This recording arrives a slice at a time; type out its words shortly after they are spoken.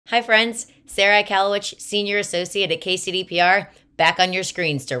Hi friends, Sarah Kalowich, Senior Associate at KCD PR, back on your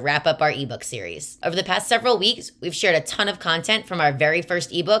screens to wrap up our ebook series. Over the past several weeks, we've shared a ton of content from our very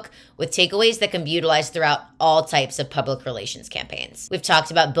first ebook with takeaways that can be utilized throughout all types of public relations campaigns. We've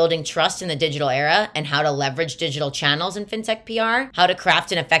talked about building trust in the digital era and how to leverage digital channels in Fintech PR, how to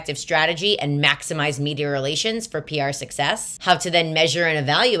craft an effective strategy and maximize media relations for PR success, how to then measure and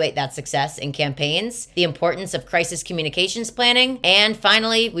evaluate that success in campaigns, the importance of crisis communications planning, and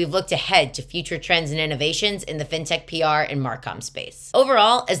finally, we've looked ahead to future trends and innovations in the Fintech PR and Marcom space.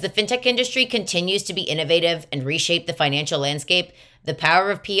 Overall, as the fintech industry continues to be innovative and reshape the financial landscape, the power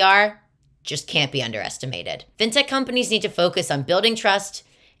of PR just can't be underestimated. Fintech companies need to focus on building trust,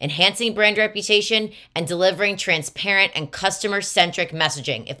 enhancing brand reputation, and delivering transparent and customer-centric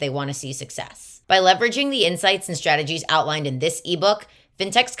messaging if they want to see success. By leveraging the insights and strategies outlined in this ebook,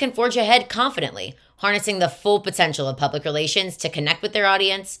 fintechs can forge ahead confidently, harnessing the full potential of public relations to connect with their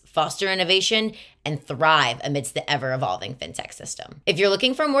audience, foster innovation, and thrive amidst the ever-evolving fintech system. If you're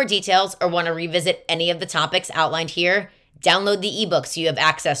looking for more details or want to revisit any of the topics outlined here, download the ebook so you have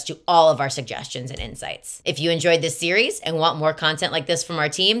access to all of our suggestions and insights. If you enjoyed this series and want more content like this from our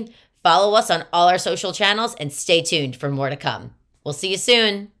team, follow us on all our social channels and stay tuned for more to come. We'll see you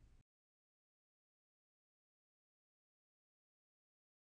soon.